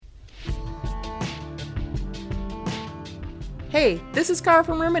Hey, this is Kara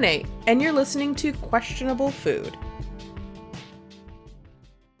from Ruminate, and you're listening to Questionable Food.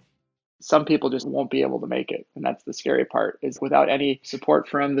 Some people just won't be able to make it. And that's the scary part, is without any support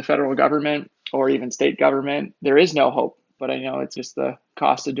from the federal government or even state government, there is no hope. But I know it's just the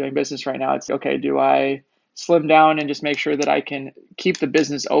cost of doing business right now. It's okay, do I slim down and just make sure that I can keep the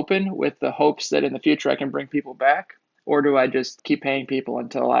business open with the hopes that in the future I can bring people back? Or do I just keep paying people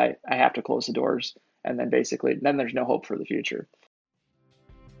until I have to close the doors? And then basically, then there's no hope for the future.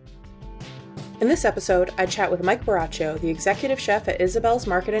 In this episode, I chat with Mike Baraccio, the executive chef at Isabel's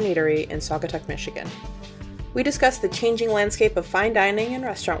Market and Eatery in Saugatuck, Michigan. We discuss the changing landscape of fine dining and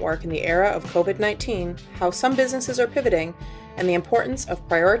restaurant work in the era of COVID-19, how some businesses are pivoting, and the importance of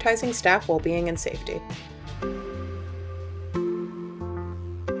prioritizing staff well-being and safety.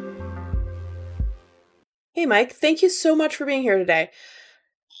 Hey Mike, thank you so much for being here today.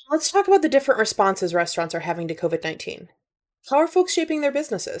 Let's talk about the different responses restaurants are having to COVID-19. How are folks shaping their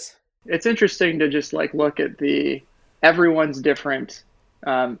businesses? It's interesting to just look at everyone's different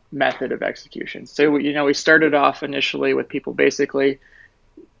method of execution. So, we started off initially with people basically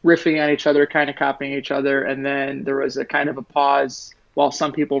riffing on each other, kind of copying each other. And then there was a kind of a pause while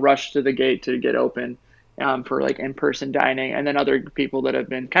some people rushed to the gate to get open for in-person dining. And then other people that have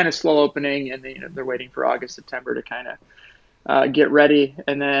been kind of slow opening and they're waiting for August, September to kind of get ready,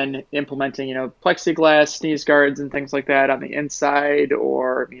 and then implementing, plexiglass, sneeze guards and things like that on the inside,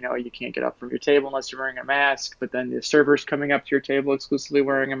 or, you can't get up from your table unless you're wearing a mask, but then the server's coming up to your table exclusively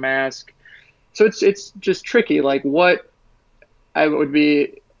wearing a mask. So it's just tricky. What I would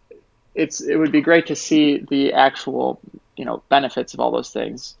be, it would be great to see the actual, benefits of all those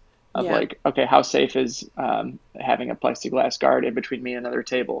things of Yeah. okay, how safe is having a plexiglass guard in between me and another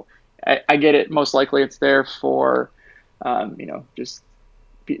table? I get it. Most likely it's there for, just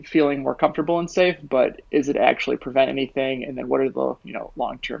feeling more comfortable and safe, but is it actually prevent anything? And then what are the,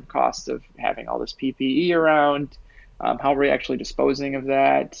 long-term costs of having all this PPE around? How are we actually disposing of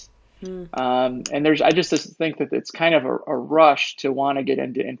that? And I just think that it's kind of a rush to want to get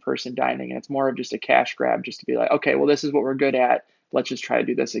into in-person dining, and it's more of just a cash grab, just to be like, okay, well, this is what we're good at. Let's just try to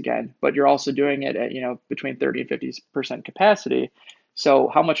do this again. But you're also doing it at, between 30 and 50% capacity. So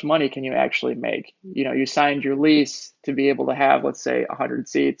how much money can you actually make? You signed your lease to be able to have, let's say, 100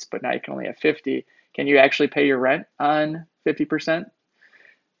 seats, but now you can only have 50. Can you actually pay your rent on 50%?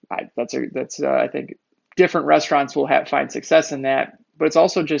 I think different restaurants will find success in that, but it's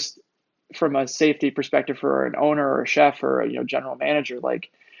also just from a safety perspective for an owner or a chef or a general manager,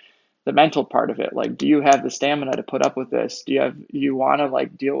 the mental part of it. Do you have the stamina to put up with this? You want to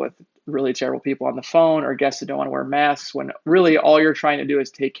deal with really terrible people on the phone or guests that don't want to wear masks, when really all you're trying to do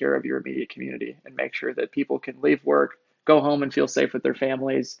is take care of your immediate community and make sure that people can leave work, go home and feel safe with their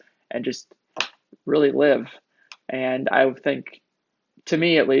families, and just really live. And I would think, to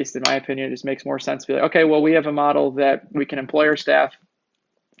me at least, in my opinion, it just makes more sense to be like, okay, well, we have a model that we can employ our staff.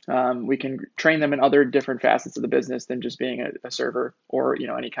 We can train them in other different facets of the business than just being a server or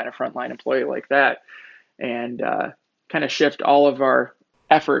any kind of frontline employee like that, and kind of shift all of our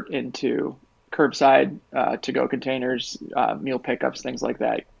effort into curbside, to-go containers, meal pickups, things like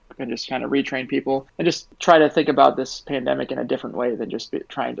that, and just kind of retrain people and just try to think about this pandemic in a different way than just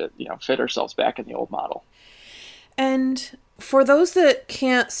trying to fit ourselves back in the old model. And for those that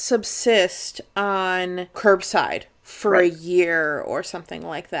can't subsist on curbside for Right. a year or something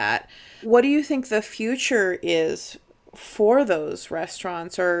like that, what do you think the future is for those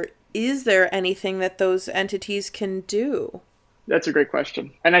restaurants, or is there anything that those entities can do? That's a great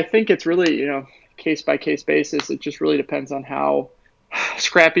question. And I think it's really, case by case basis. It just really depends on how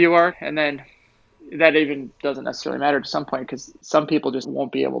scrappy you are. And then that even doesn't necessarily matter to some point, because some people just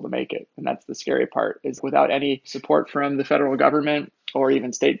won't be able to make it. And that's the scary part, is without any support from the federal government or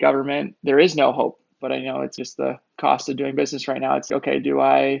even state government, there is no hope. But I know it's just the cost of doing business right now. It's okay, do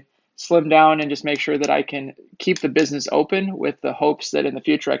I slim down and just make sure that I can keep the business open with the hopes that in the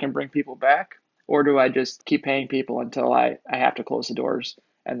future I can bring people back? Or do I just keep paying people until I have to close the doors?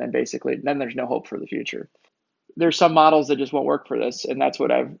 And then basically, then there's no hope for the future. There's some models that just won't work for this. And that's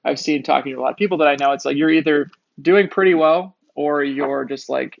what I've seen talking to a lot of people that I know. It's you're either doing pretty well or you're just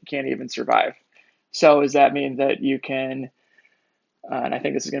can't even survive. So does that mean that you can, and I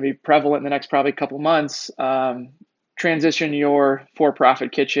think this is going to be prevalent in the next probably couple months, transition your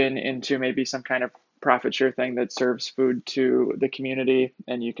for-profit kitchen into maybe some kind of profit share thing that serves food to the community,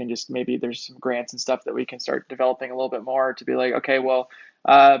 and you can just, maybe there's some grants and stuff that we can start developing a little bit more to be like, okay, well,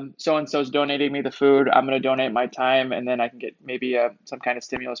 so and so's donating me the food, I'm going to donate my time, and then I can get maybe some kind of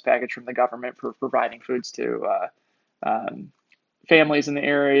stimulus package from the government for providing foods to families in the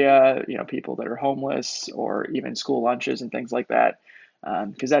area, people that are homeless, or even school lunches and things like that.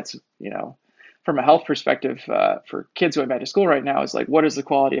 Because that's, from a health perspective, for kids going back to school right now, is like, what is the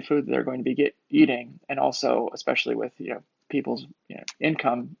quality of food that they're going to be eating? And also, especially with, people's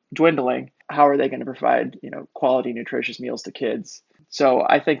income dwindling, how are they going to provide, quality, nutritious meals to kids? So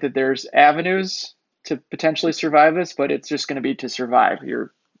I think that there's avenues to potentially survive this, but it's just going to be to survive.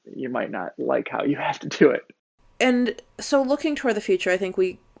 You might not like how you have to do it. And so looking toward the future, I think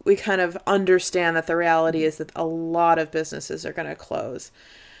we kind of understand that the reality is that a lot of businesses are going to close.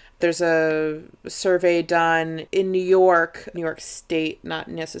 There's a survey done in New York State, not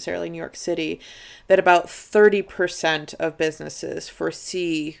necessarily New York City, that about 30% of businesses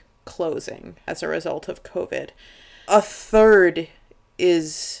foresee closing as a result of COVID. A third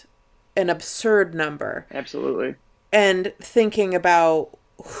is an absurd number. Absolutely. And thinking about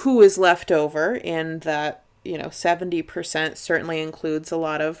who is left over, and that, 70% certainly includes a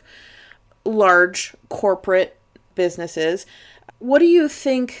lot of large corporate businesses. What do you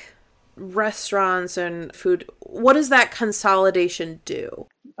think restaurants and food, what does that consolidation do?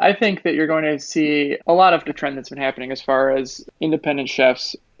 I think that you're going to see a lot of the trend that's been happening as far as independent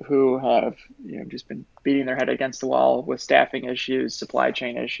chefs who have, just been beating their head against the wall with staffing issues, supply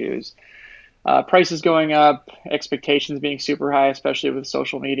chain issues, prices going up, expectations being super high, especially with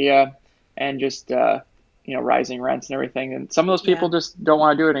social media, and just rising rents and everything. And some of those people just don't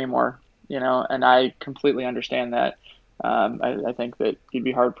want to do it anymore, and I completely understand that. I think that you'd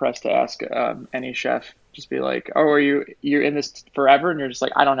be hard pressed to ask any chef, just be like, oh, you're in this forever? And you're just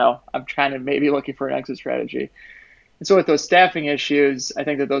like, I don't know. I'm trying to maybe looking for an exit strategy. And so with those staffing issues, I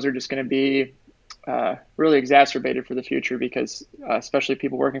think that those are just going to be really exacerbated for the future, because especially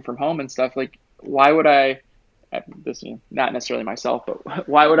people working from home and stuff, like, why would this, not necessarily myself, but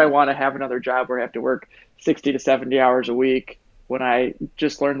why would I want to have another job where I have to work 60 to 70 hours a week when I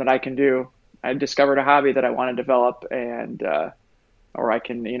just learned that I discovered a hobby that I want to develop, and or I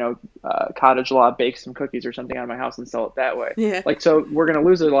can, cottage law, bake some cookies or something out of my house and sell it that way. Yeah. Like, so we're going to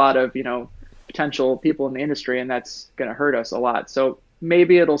lose a lot of, potential people in the industry, and that's going to hurt us a lot. So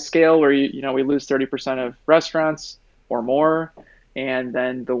maybe it'll scale where, we lose 30% of restaurants or more. And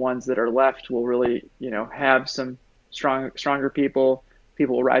then the ones that are left will really, have some stronger people.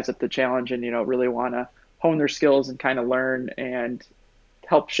 People will rise up to the challenge and, really want to hone their skills and kind of learn and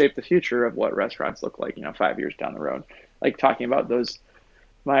help shape the future of what restaurants look like, 5 years down the road. Like, talking about those,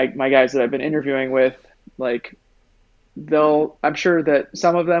 my guys that I've been interviewing with, like, I'm sure that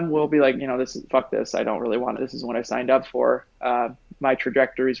some of them will be like, fuck this. I don't really want it. This is what I signed up for. My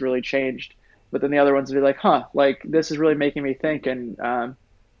trajectory's really changed. But then the other ones will be like, like, this is really making me think. And,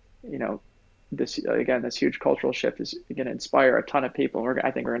 this huge cultural shift is going to inspire a ton of people.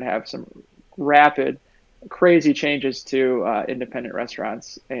 I think we're going to have some rapid, crazy changes to independent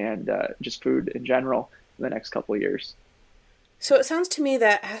restaurants and just food in general in the next couple of years. So it sounds to me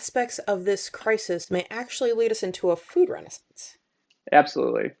that aspects of this crisis may actually lead us into a food renaissance.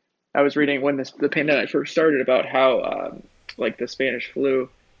 Absolutely. I was reading when the pandemic first started about how like the Spanish flu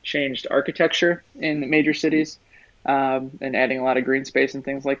changed architecture in the major cities, and adding a lot of green space and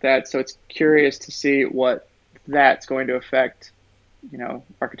things like that. So it's curious to see what that's going to affect,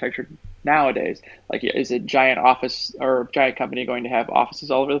 architecture nowadays. Like, is a giant office or giant company going to have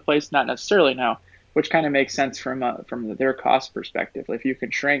offices all over the place? Not necessarily now, which kind of makes sense from their cost perspective. If you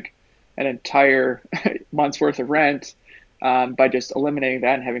can shrink an entire month's worth of rent by just eliminating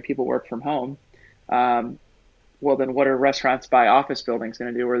that and having people work from home, well, then what are restaurants by office buildings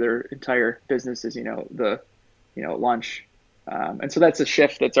going to do, where their entire business is, lunch? And so that's a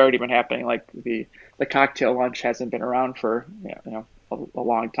shift that's already been happening. Like, the cocktail lunch hasn't been around for a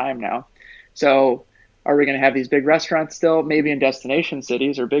long time now. So are we going to have these big restaurants still, maybe in destination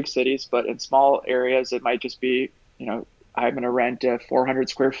cities or big cities, but in small areas it might just be, I'm going to rent a 400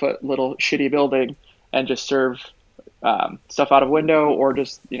 square foot little shitty building and just serve stuff out of window, or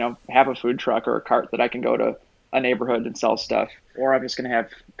just, have a food truck or a cart that I can go to a neighborhood and sell stuff, or I'm just going to have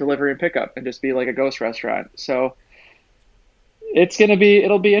delivery and pickup and just be like a ghost restaurant. So it'll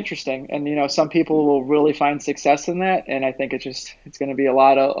be interesting. And, some people will really find success in that. And I think it's going to be a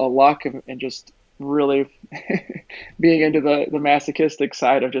lot of luck and just really being into the masochistic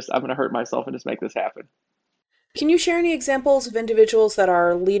side of just, I'm going to hurt myself and just make this happen. Can you share any examples of individuals that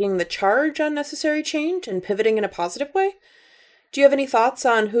are leading the charge on necessary change and pivoting in a positive way? Do you have any thoughts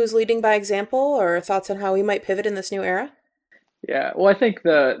on who's leading by example, or thoughts on how we might pivot in this new era? Yeah, well, I think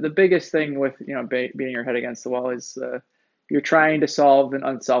the biggest thing with, beating your head against the wall is you're trying to solve an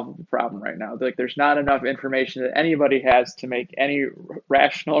unsolvable problem right now. Like, there's not enough information that anybody has to make any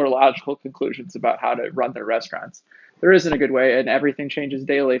rational or logical conclusions about how to run their restaurants. there isn't a good way, and everything changes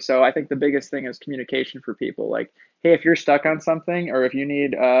daily. So I think the biggest thing is communication for people. Like, hey, if you're stuck on something, or if you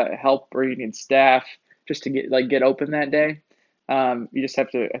need help, or you need staff just to get open that day, you just have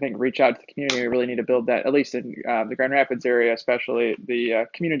to, I think, reach out to the community. We really need to build that, at least in the Grand Rapids area, especially the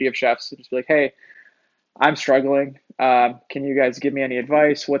community of chefs. So just be like, hey, I'm struggling. Can you guys give me any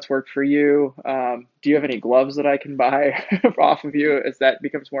advice? What's worked for you? Do you have any gloves that I can buy off of you as that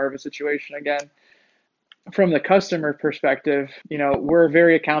becomes more of a situation again? From the customer perspective, we're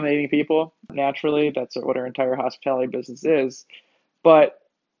very accommodating people naturally. That's what our entire hospitality business is. But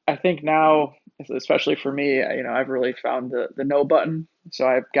I think now, especially for me, I've really found the no button. So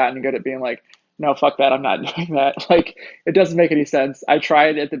I've gotten good at being like, no, fuck that. I'm not doing that. Like, it doesn't make any sense. I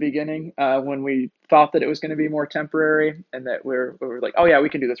tried at the beginning when we thought that it was going to be more temporary and that we were like, oh, yeah, we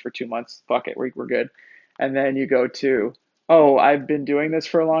can do this for 2 months. Fuck it. We're good. And then you go to, oh, I've been doing this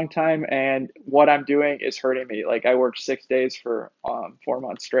for a long time and what I'm doing is hurting me. Like, I worked 6 days for 4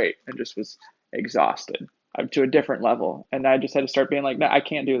 months straight and just was exhausted to a different level. And I just had to start being like, no, I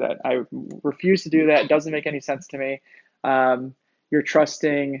can't do that. I refuse to do that. It doesn't make any sense to me. You're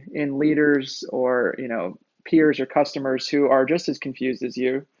trusting in leaders or, peers or customers who are just as confused as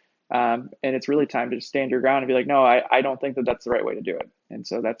you. And it's really time to just stand your ground and be like, no, I don't think that that's the right way to do it. And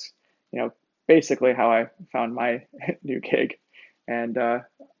so that's, basically how I found my new gig. And I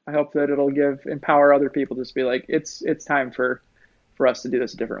hope that it'll empower other people to just be like, it's time for us to do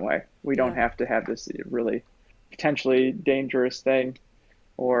this a different way. We don't have to have this really potentially dangerous thing,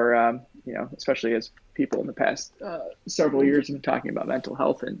 or especially as people in the past several years have been talking about mental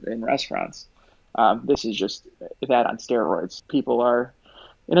health in restaurants. This is just that on steroids. People are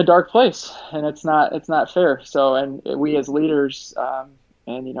in a dark place, and it's not fair. So, and we as leaders,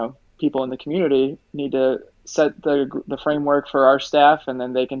 and people in the community need to set the framework for our staff, and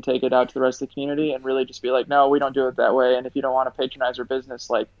then they can take it out to the rest of the community and really just be like, no, we don't do it that way. And if you don't want to patronize our business,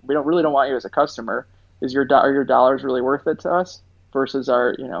 like, we don't want you as a customer. Are your dollars really worth it to us versus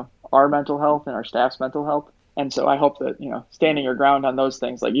our mental health and our staff's mental health? And so I hope that, standing your ground on those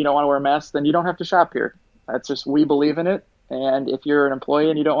things, like, you don't want to wear a mask, then you don't have to shop here. That's just, we believe in it. And if you're an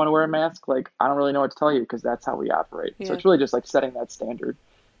employee and you don't want to wear a mask, like, I don't really know what to tell you because that's how we operate. Yeah. So it's really just like setting that standard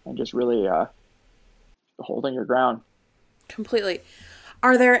and just really holding your ground. Completely.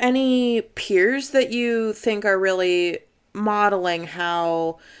 Are there any peers that you think are really modeling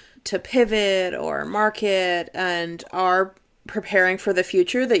how to pivot or market and are preparing for the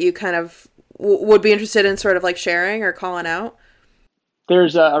future that you kind of would be interested in sort of like sharing or calling out?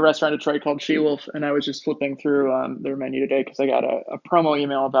 There's a restaurant in Detroit called She Wolf, and I was just flipping through their menu today because I got a promo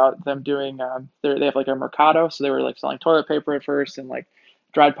email about them doing, they have like a mercado, so they were like selling toilet paper at first and like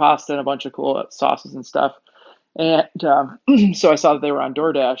dried pasta and a bunch of cool sauces and stuff. And so I saw that they were on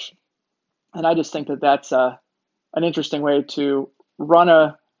DoorDash, and I just think that that's an interesting way to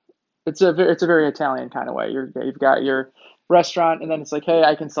run it's a very Italian kind of way. You've got your restaurant, and then it's like, hey,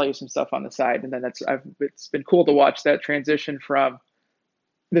 I can sell you some stuff on the side, and then it's been cool to watch that transition from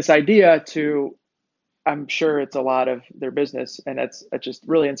this idea to, I'm sure it's a lot of their business, and it's just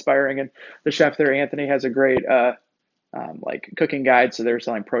really inspiring. And the chef there, Anthony, has a great like cooking guide. So they're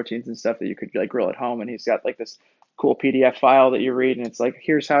selling proteins and stuff that you could like grill at home. And he's got like this cool PDF file that you read, and it's like,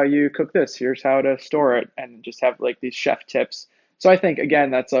 here's how you cook this, here's how to store it, and just have like these chef tips. So I think,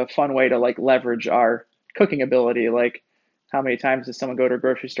 again, that's a fun way to like leverage our cooking ability. Like, how many times does someone go to a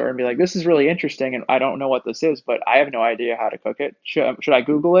grocery store and be like, this is really interesting, and I don't know what this is, but I have no idea how to cook it. Should I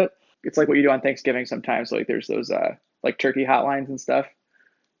Google it? It's like what you do on Thanksgiving sometimes. Like, there's those like turkey hotlines and stuff.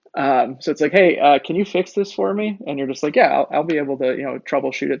 So it's like, hey, can you fix this for me? And you're just like, yeah, I'll be able to,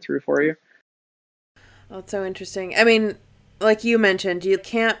 troubleshoot it through for you. Oh, that's so interesting. I mean, like you mentioned, you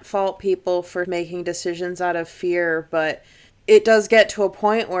can't fault people for making decisions out of fear, but it does get to a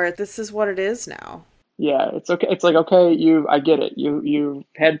point where this is what it is now. Yeah, it's okay. It's like, okay, I get it. You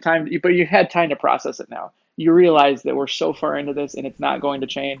had time, but you had time to process it now. You realize that we're so far into this and it's not going to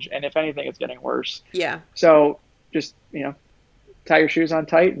change. And if anything, it's getting worse. Yeah. So just, tie your shoes on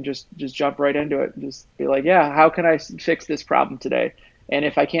tight and just jump right into it. Just be like, yeah, how can I fix this problem today? And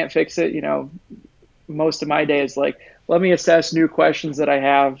if I can't fix it, most of my day is like, let me assess new questions that I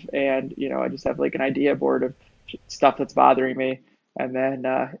have. And, I just have like an idea board of stuff that's bothering me. And then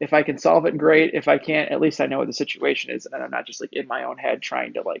if I can solve it, great. If I can't, at least I know what the situation is. And I'm not just like in my own head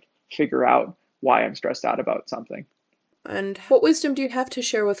trying to like figure out why I'm stressed out about something. And what wisdom do you have to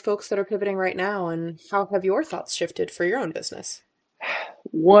share with folks that are pivoting right now? And how have your thoughts shifted for your own business?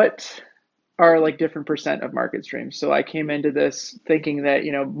 What are like different percent of market streams? So I came into this thinking that,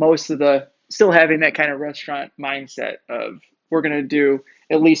 most of still having that kind of restaurant mindset of we're going to do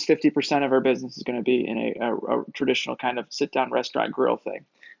at least 50% of our business is going to be in a traditional kind of sit down restaurant grill thing.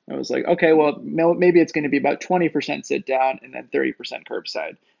 I was like, okay, well, maybe it's going to be about 20% sit down and then 30%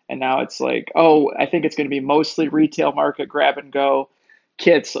 curbside. And now it's like, oh, I think it's going to be mostly retail market, grab and go,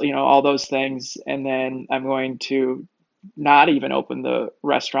 kits, all those things. And then I'm going to not even open the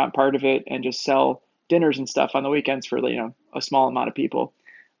restaurant part of it and just sell dinners and stuff on the weekends for, a small amount of people.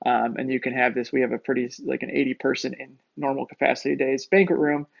 And you can have this, we have a pretty, like an 80 person in normal capacity days banquet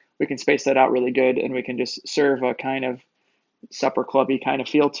room. We can space that out really good, and we can just serve a kind of supper clubby kind of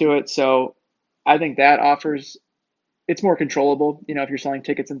feel to it. So I think that it's more controllable, if you're selling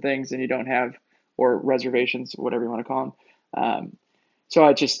tickets and things and you don't have, or reservations, whatever you want to call them. So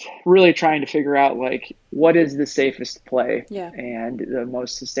I just really trying to figure out like, what is the safest play and the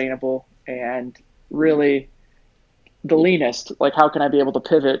most sustainable and really the leanest, like how can I be able to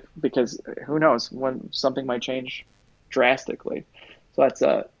pivot, because who knows when something might change drastically. So that's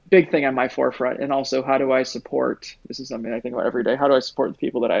a big thing on my forefront. And also, how do I support, this is something I think about every day, how do I support the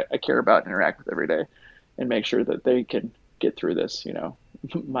people that I care about and interact with every day and make sure that they can get through this.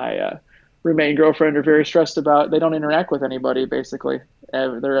 My roommate and girlfriend are very stressed about, they don't interact with anybody basically.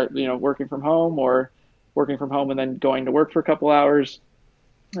 They're working from home and then going to work for a couple hours,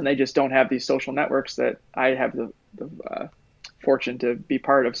 and they just don't have these social networks that I have the fortune to be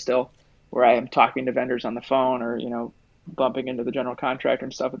part of still, where I am talking to vendors on the phone or bumping into the general contractor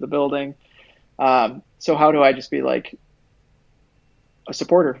and stuff at the building. So how do I just be like a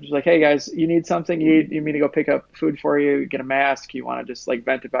supporter? Just like, hey guys, you need something, you need me to go pick up food for you, get a mask, you want to just like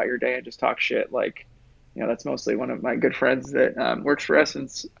vent about your day and just talk shit. Like, that's mostly one of my good friends that works for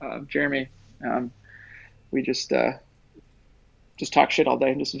Essence, Jeremy. We just talk shit all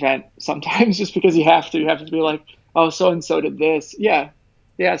day and just vent sometimes, just because you have to be like, oh, so-and-so did this. Yeah,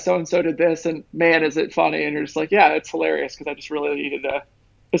 so-and-so did this. And man, is it funny. And you're just like, yeah, it's hilarious, because I just really needed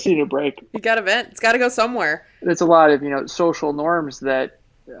a break. You got to vent. It's got to go somewhere. There's a lot of, social norms that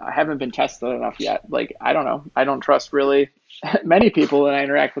haven't been tested enough yet. Like, I don't know. I don't trust really many people that I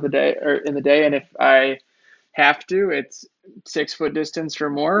interact with in the day. And if I have to, it's 6 foot distance or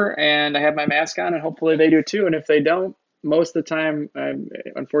more, and I have my mask on, and hopefully they do too. And if they don't, most of the time,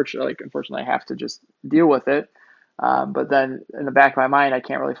 unfortunately, I have to just deal with it. But then in the back of my mind, I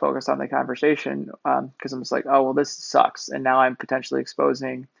can't really focus on the conversation because I'm just like, oh, well, this sucks. And now I'm potentially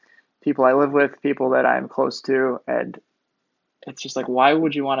exposing people I live with, people that I'm close to. And it's just like, why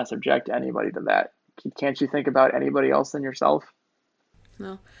would you want to subject anybody to that? Can't you think about anybody else than yourself?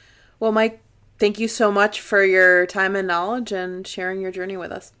 No. Well, Mike, thank you so much for your time and knowledge and sharing your journey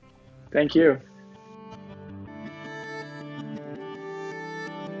with us. Thank you.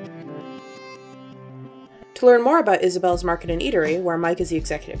 To learn more about Isabel's Market and Eatery, where Mike is the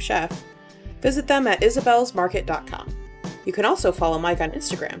executive chef, visit them at isabelsmarket.com. You can also follow Mike on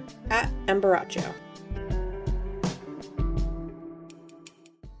Instagram @Embaraccio.